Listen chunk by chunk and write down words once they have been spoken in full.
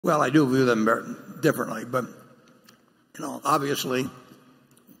Well, I do view them differently, but obviously,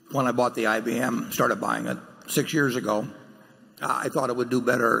 when I bought the IBM, started buying it 6 years ago, I thought it would do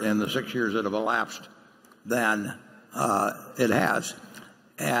better in the 6 years that have elapsed than it has.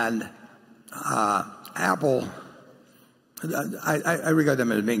 And Apple, I regard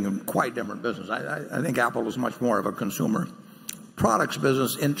them as being a quite different business. I think Apple is much more of a consumer products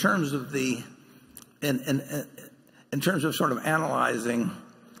business in terms of in terms of sort of analyzing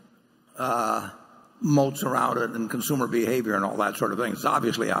moats around it and consumer behavior and all that sort of thing. It's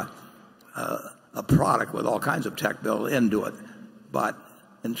obviously a product with all kinds of tech built into it, but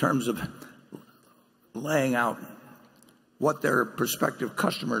in terms of laying out what their prospective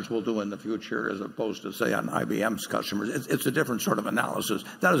customers will do in the future as opposed to, say, on IBM's customers, it's a different sort of analysis.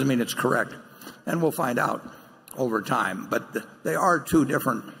 That doesn't mean it's correct, and we'll find out over time. But they are two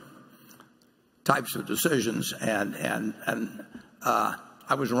different types of decisions, and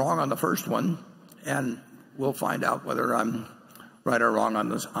I was wrong on the first one, and we'll find out whether I'm right or wrong on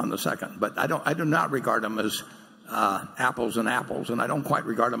the second. But I do not regard them as apples and apples, and I don't quite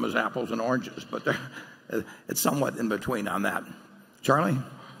regard them as apples and oranges, but it's somewhat in between on that. Charlie?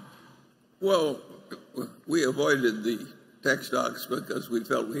 Well, we avoided the tech stocks because we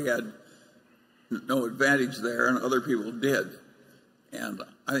felt we had no advantage there and other people did. And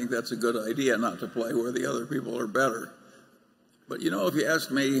I think that's a good idea, not to play where the other people are better. But if you ask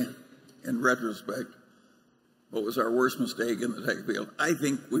me in retrospect, what was our worst mistake in the tech field? I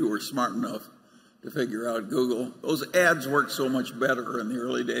think we were smart enough to figure out Google. Those ads worked so much better in the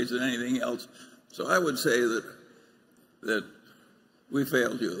early days than anything else. So I would say that we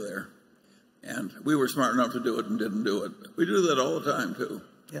failed you there. And we were smart enough to do it and didn't do it. We do that all the time, too.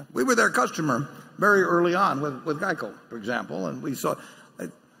 Yeah, we were their customer very early on with Geico, for example, and we saw.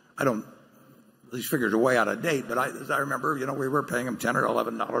 I don't. These figures are way out of date, but as I remember, we were paying them $10 or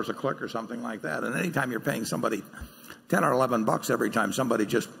 $11 a click or something like that. And anytime you're paying somebody $10 or $11 every time somebody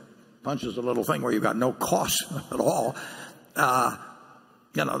just punches a little thing where you've got no cost at all,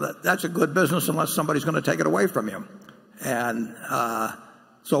 that's a good business unless somebody's going to take it away from you. And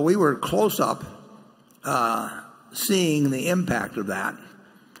so we were close up seeing the impact of that.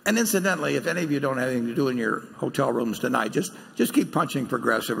 And incidentally, if any of you don't have anything to do in your hotel rooms tonight, just keep punching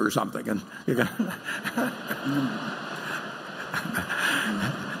Progressive or something, and you're gonna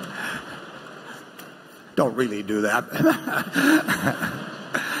don't really do that.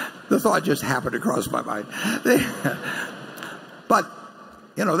 The thought just happened to cross my mind. But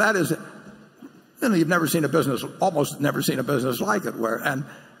that is, you've never seen a business, almost never seen a business like it, where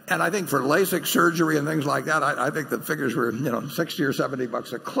and I think for LASIK surgery and things like that, I think the figures were, $60 or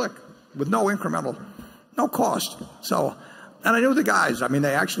 $70 a click with no incremental, no cost. So, and I knew the guys. I mean,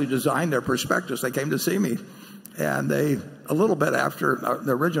 they actually designed their prospectus. They came to see me, and a little bit after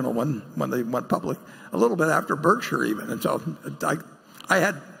the original one, when they went public, a little bit after Berkshire even. And so I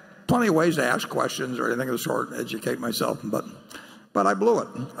had plenty of ways to ask questions or anything of the sort, educate myself, but I blew it.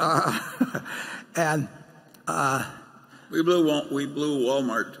 We blew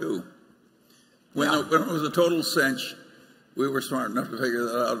Walmart, too. When it was a total cinch, we were smart enough to figure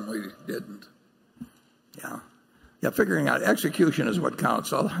that out, and we didn't. Yeah, figuring out execution is what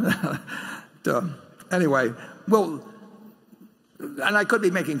counts. So, anyway, well, and I could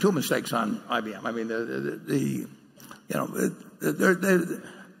be making two mistakes on IBM. I mean,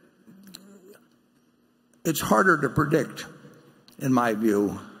 it's harder to predict, in my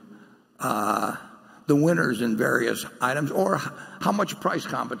view, the winners in various items, or how much price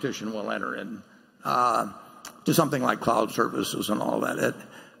competition will enter in to something like cloud services and all that.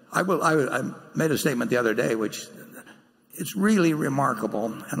 I made a statement the other day, which it's really remarkable,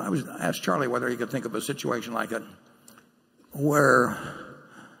 and I asked Charlie whether he could think of a situation like it, where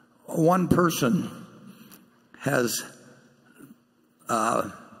one person has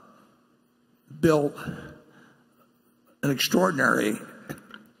built an extraordinary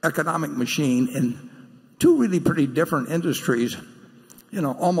economic machine in two really pretty different industries,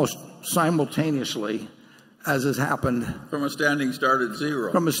 almost simultaneously, as has happened. From a standing start at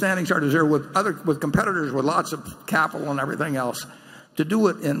zero. From a standing start at zero with competitors with lots of capital and everything else, to do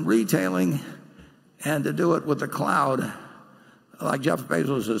it in retailing and to do it with the cloud, like Jeff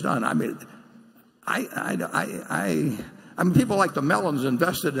Bezos has done. I mean, I mean, people like the Mellons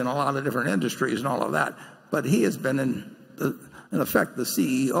invested in a lot of different industries and all of that, but he has been in effect the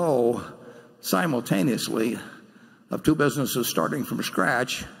CEO simultaneously of two businesses starting from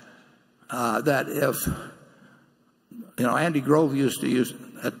scratch. That if Andy Grove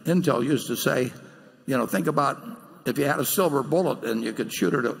at Intel used to say, think about if you had a silver bullet and you could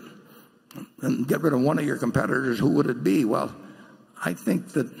shoot it and get rid of one of your competitors, who would it be? Well, I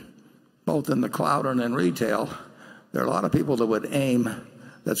think that both in the cloud and in retail, there are a lot of people that would aim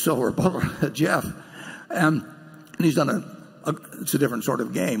that silver bullet at Jeff, and he's done it's a different sort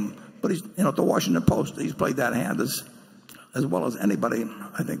of game. But he's, at the Washington Post, he's played that hand as well as anybody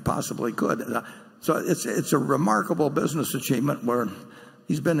I think possibly could. So it's a remarkable business achievement where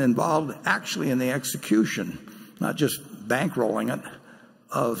he's been involved actually in the execution, not just bankrolling it,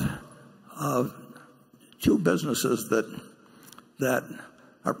 of two businesses that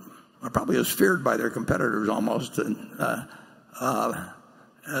are probably as feared by their competitors almost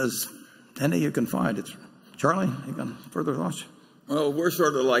as any you can find. It's Charlie, you got further thoughts? Well, we're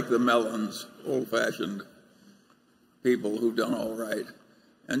sort of like the Mellons, old-fashioned people who've done all right.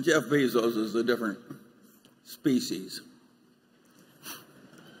 And Jeff Bezos is a different species.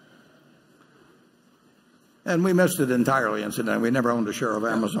 And we missed it entirely, incidentally. We never owned a share of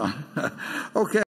Amazon. Okay.